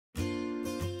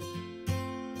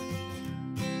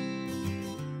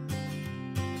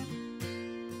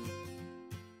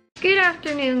Good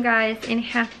afternoon, guys, and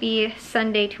happy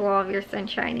Sunday to all of your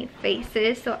sunshiny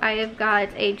faces. So I have got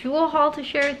a Jewel haul to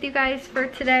share with you guys for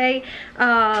today.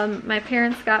 My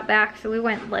parents got back, so we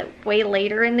went way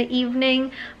later in the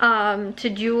evening to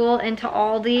Jewel and to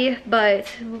Aldi, but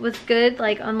it was good.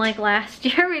 Like, unlike last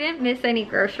year, we didn't miss any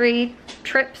grocery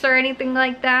trips or anything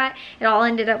like that. It all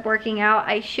ended up working out.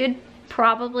 I should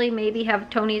probably maybe have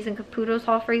Tony's and Caputo's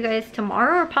haul for you guys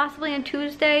tomorrow or possibly on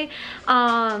Tuesday.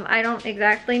 I don't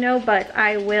exactly know, but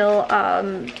I will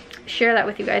share that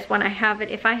with you guys when I have it,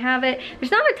 if I have it.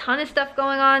 There's not a ton of stuff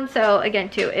going on, so again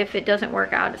too, if it doesn't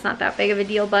work out, it's not that big of a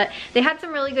deal, but they had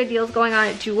some really good deals going on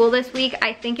at Jewel this week.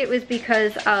 I think it was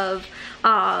because of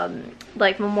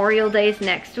like Memorial Day's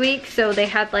next week, so they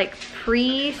had like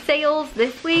pre-sales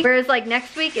this week, whereas like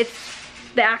next week it's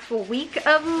the actual week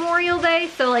of Memorial Day,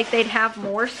 so like they'd have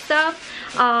more stuff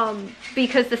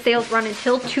because the sales run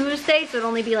until Tuesday, so it'd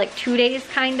only be like 2 days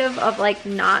kind of like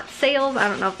not sales. I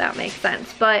don't know if that makes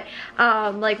sense, but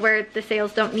like where the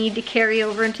sales don't need to carry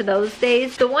over into those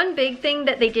days. The one big thing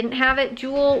that they didn't have at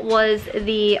Jewel was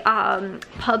the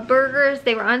pub burgers.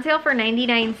 They were on sale for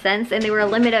 99 cents and they were a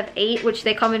limit of 8, which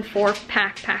they come in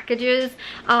 4-pack packages,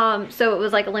 so it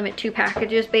was like a limit 2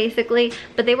 packages basically,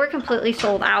 but they were completely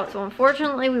sold out, so unfortunately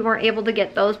we weren't able to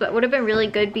get those, but it would have been really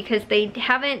good because they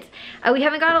haven't we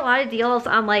haven't got a lot of deals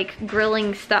on like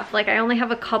grilling stuff. Like I only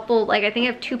have a couple, like I think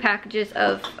I have 2 packages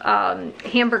of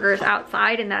hamburgers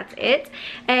outside and that's it.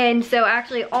 And so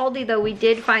actually Aldi though, we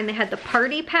did find they had the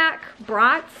party pack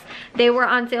brats. They were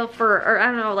on sale for, or I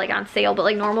don't know, like on sale, but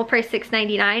like normal price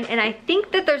 $6.99, and I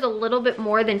think that there's a little bit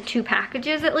more than 2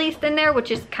 packages at least in there, which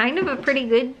is kind of a pretty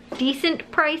good decent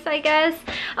price, I guess.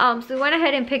 So we went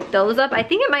ahead and picked those up. I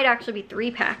think it might actually be 3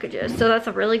 packages, so that's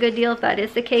a really good deal if that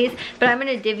is the case, but I'm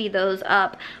gonna divvy those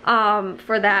up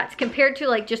for that, compared to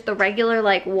like just the regular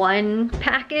like 1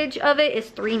 package of it is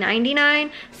 $3.99.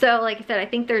 so like I said, I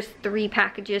think there's 3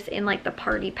 packages in like the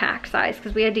party pack size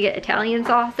because we had to get Italian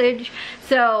sausage,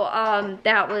 so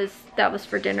that was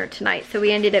for dinner tonight, so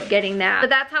we ended up getting that.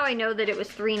 But that's how I know that it was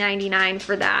 $3.99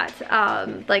 for that,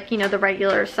 like, you know, the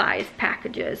regular size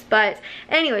packages. But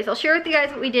anyways, I'll share with you guys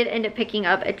what we did end up picking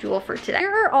up at Jewel for today. Here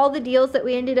are all the deals that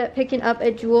we ended up picking up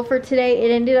at Jewel for today.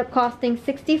 It ended up costing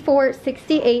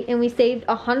 $64.68 and we saved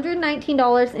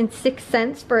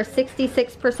 $119.06 for a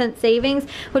 66% savings,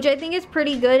 which I think is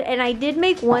pretty good. And I did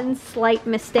make one slight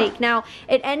mistake. Now,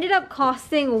 it ended up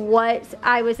costing what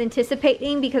I was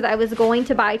anticipating because I was going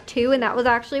to buy 2, and that was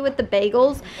actually with the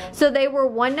bagels. So they were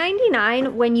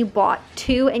 $1.99 when you bought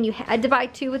 2, and you had to buy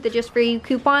 2 with the Just For You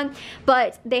coupon,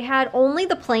 but they had only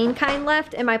the plain kind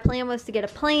left, and my plan was to get a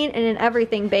plain and an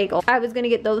everything bagel. I was gonna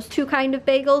get those 2 kind of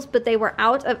bagels, but they were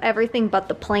out of everything but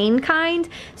the plain kind,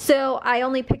 so I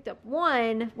only picked up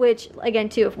 1, which again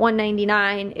too, if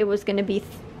 $1.99, it was gonna be,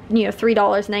 you know,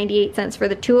 $3.98 for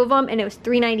the 2 of them, and it was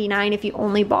 $3.99 if you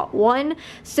only bought 1.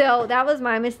 So that was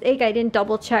my mistake. I didn't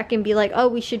double check and be like, oh,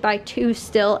 we should buy 2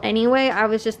 still anyway. I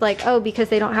was just like, oh, because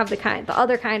they don't have the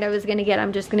other kind I was gonna get,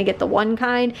 I'm just gonna get the 1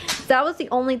 kind. So that was the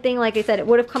only thing. Like I said, it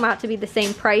would have come out to be the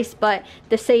same price, but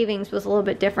the savings was a little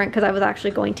bit different because I was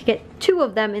actually going to get 2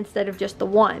 of them instead of just the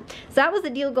 1. So that was the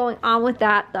deal going on with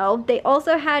that though. They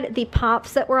also had the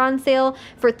pops that were on sale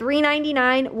for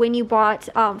 $3.99 when you bought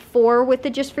 4 with the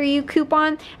Just For You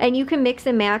coupon, and you can mix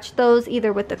and match those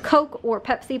either with the Coke or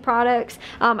Pepsi products,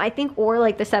 I think, or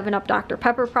like the 7-Up Dr.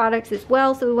 Pepper products as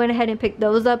well. So we went ahead and picked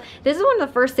those up. This is one of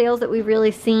the first sales that we've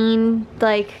really seen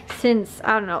like since,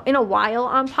 I don't know, in a while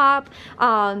on Pop,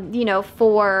 you know,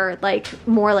 for like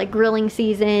more like grilling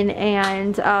season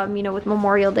and you know, with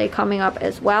Memorial Day coming up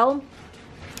as well.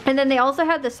 And then they also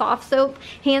had the soft soap,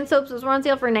 hand soaps. Those were on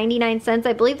sale for 99 cents.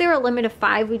 I believe they were a limit of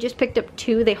 5. We just picked up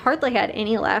 2. They hardly had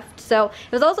any left. So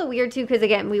it was also weird too because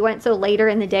again, we went so later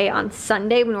in the day on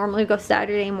Sunday. We normally go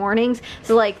Saturday mornings.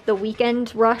 So like the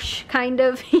weekend rush kind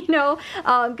of, you know,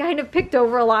 kind of picked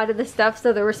over a lot of the stuff.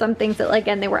 So there were some things that, like,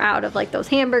 again, they were out of, like those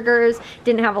hamburgers,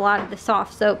 didn't have a lot of the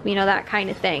soft soap, you know, that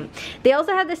kind of thing. They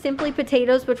also had the Simply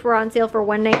Potatoes, which were on sale for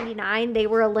 $1.99. They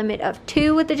were a limit of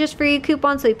 2 with the Just For You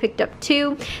coupon. So we picked up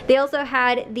 2. They also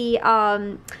had the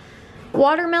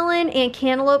watermelon and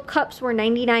cantaloupe cups were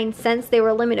 99 cents. They were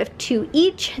a limit of 2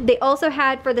 each. They also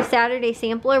had for the Saturday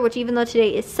sampler, which even though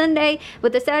today is Sunday,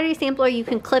 with the Saturday sampler you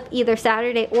can clip either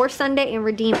Saturday or Sunday and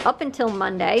redeem up until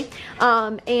Monday.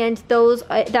 And those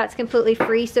that's completely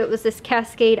free. So it was this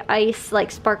Cascade Ice,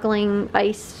 like sparkling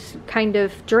ice kind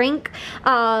of drink,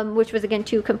 which was again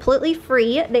completely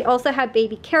free. They also had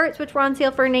baby carrots, which were on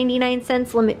sale for 99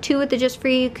 cents, limit 2 with the Just For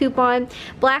You coupon.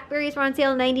 Blackberries were on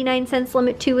sale 99 cents,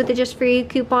 limit 2 with the Just For You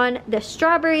coupon. The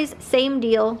strawberries, same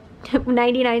deal,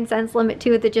 99 cents limit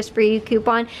 2 with the Just For You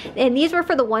coupon. And these were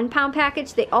for the 1 pound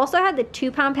package. They also had the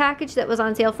 2 pound package that was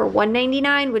on sale for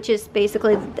 $1.99, which is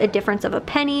basically a difference of a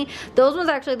penny. Those ones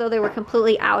actually, though, they were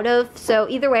completely out of. So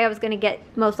either way, I was going to get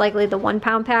most likely the 1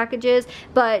 pound packages.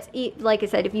 But like I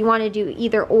said, if you want to do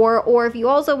either or if you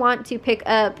also want to pick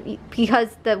up,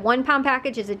 because the 1 pound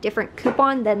package is a different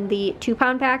coupon than the 2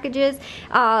 pound packages,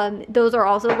 those are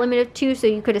also limited too. So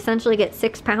you could essentially get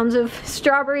 6 pounds of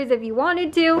strawberries if you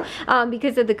wanted to,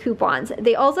 because of the coupons.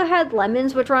 They also had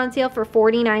lemons, which were on sale for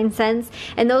 49 cents,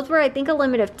 and those were, I think, a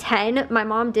limit of 10. My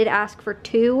mom did ask for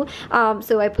 2,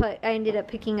 so I ended up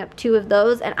picking up 2 of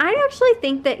those. And I actually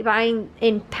think that buying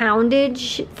in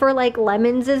poundage for like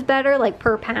lemons is better, like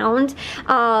per pound.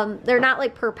 They're not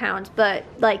like per pound, but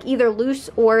like either loose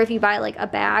or if you buy like a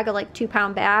bag, a like 2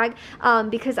 pound bag,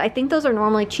 because I think those are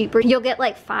normally cheaper. You'll get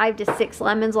like 5 to 6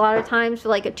 lemons a lot of times for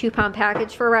like a 2 pound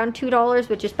package for around $2,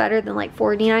 which is better than like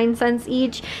 49 cents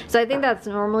each. So I think that's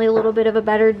normally a little bit of a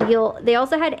better deal. They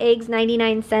also had eggs,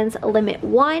 99 cents, limit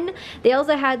 1. They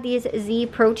also had these Z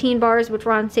protein bars, which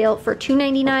were on sale for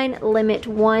 $2.99, limit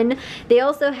 1. They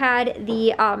also had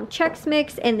the Chex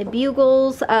Mix and the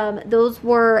Bugles. Those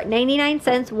were 99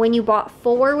 cents when you bought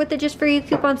 4 with the Just For You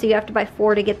coupon, so you have to buy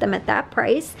 4 to get them at that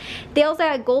price. They also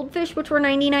had Goldfish, which were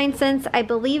 99 cents. I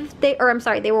believe they were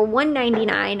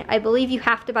 $1.99. I believe you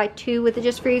have to buy 2 with the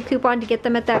Just For You coupon to get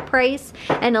them at that price,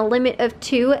 and a limit of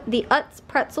 2. The Utz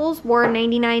pretzels were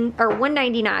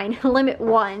 $1.99, limit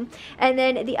 1. And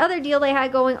then the other deal they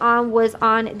had going on was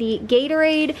on the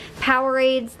Gatorade,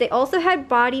 Powerades. They also had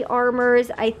body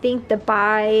armors, I think the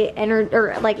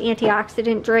like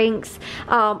antioxidant drinks.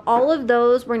 All of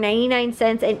those were 99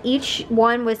 cents, and each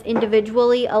one was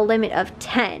individually a limit of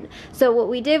 10. So what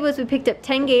we did was we picked up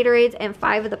 10 Gatorades and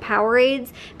 5 of the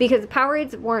Powerades, because the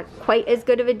Powerades weren't quite as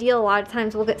good of a deal. A lot of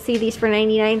times we'll see these for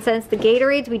 99 cents. The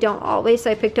Gatorades we don't always,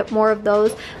 so I picked up more of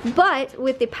those. But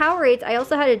with the Powerades, I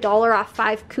also had a $1 off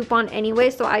 5 coupon anyway,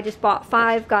 so I just bought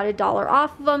 5, got a $1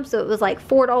 off of them, so it was like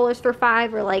 $4 for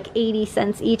 5, or like 80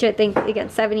 cents each, I think, again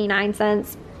 79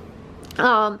 cents.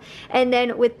 And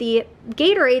then with the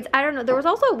Gatorades, I don't know, there was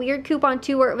also a weird coupon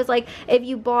too where it was like if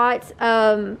you bought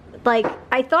like,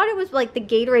 I thought it was like the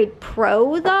Gatorade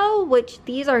Pro though, which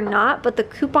these are not, but the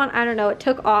coupon, I don't know, it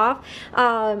took off,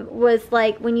 was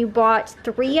like when you bought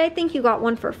 3, I think you got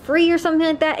 1 for free or something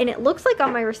like that, and it looks like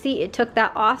on my receipt it took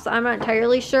that off, so I'm not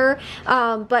entirely sure,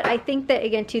 but I think that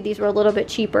again too, these were a little bit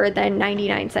cheaper than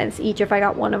 99 cents each if I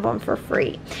got 1 of them for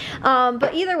free.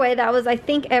 But either way, that was, I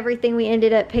think, everything we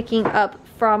ended up picking up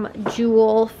from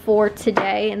Jewel for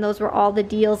today, and those were all the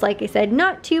deals. Like I said,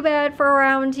 not too bad for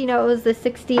around, you know, it was the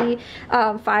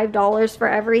 $65 for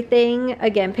everything.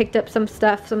 Again, picked up some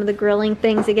stuff, some of the grilling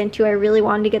things again too. I really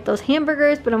wanted to get those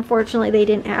hamburgers, but unfortunately they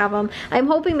didn't have them. I'm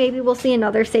hoping maybe we'll see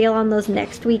another sale on those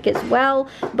next week as well,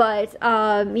 but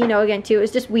you know, again too, it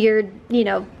was just weird, you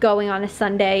know, going on a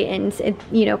Sunday and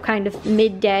you know, kind of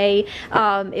midday.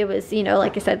 It was, you know,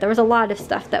 like I said, there was a lot of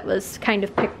stuff that was kind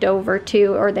of picked over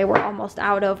too, or they were almost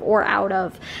out of.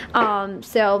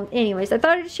 So anyways, I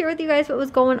thought I'd share with you guys what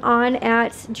was going on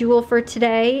at Jewel for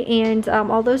today, and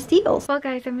all those deals. Well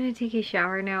guys, I'm gonna take a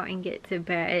shower now and get to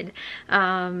bed.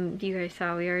 You guys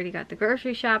saw we already got the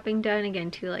grocery shopping done.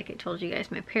 Again too, like I told you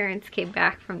guys, my parents came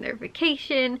back from their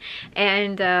vacation,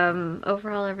 and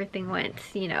overall everything went,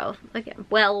 you know, again,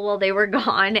 well while they were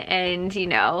gone, and you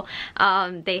know,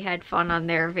 they had fun on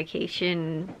their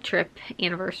vacation trip,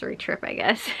 anniversary trip I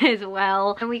guess, as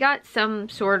well. And we got some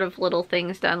sort of little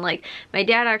things done. Like my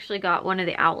dad actually got one of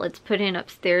the outlets put in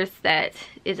upstairs that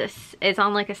is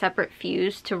on like a separate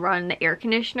fuse to run the air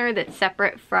conditioner that's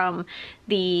separate from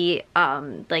the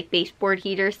like baseboard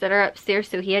heaters that are upstairs,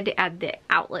 so he had to add the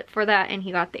outlet for that, and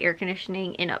he got the air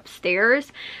conditioning in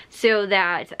upstairs so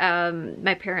that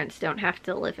my parents don't have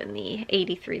to live in the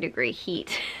 83-degree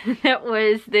heat that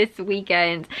was this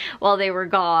weekend while they were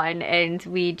gone. And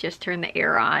we just turned the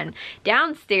air on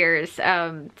downstairs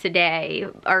today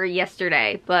or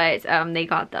yesterday, but they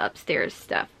got the upstairs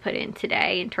stuff put in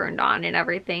today and turned on and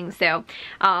everything. So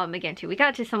again too, we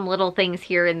got to some little things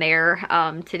here and there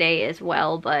today as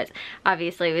well, but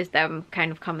obviously it was them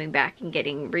kind of coming back and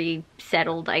getting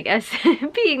resettled, I guess,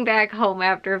 being back home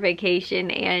after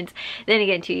vacation. And then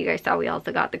again too, you guys saw we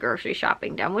also got the grocery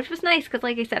shopping done, which was nice because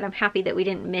like I said, I'm happy that we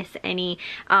didn't miss any,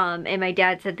 and my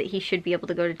dad said that he should be able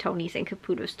to go to Tony's and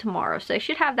Caputo's tomorrow, so I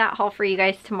should have that haul for you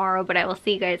guys tomorrow. But I will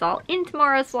see you guys all in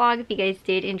tomorrow's vlog. If you guys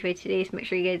did enjoy today's, make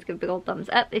sure you guys give a big old thumbs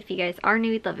up. If you guys are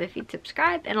new, we'd love it if you'd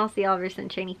subscribe, and I'll see all of your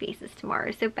sunshiny faces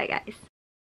tomorrow. So bye guys.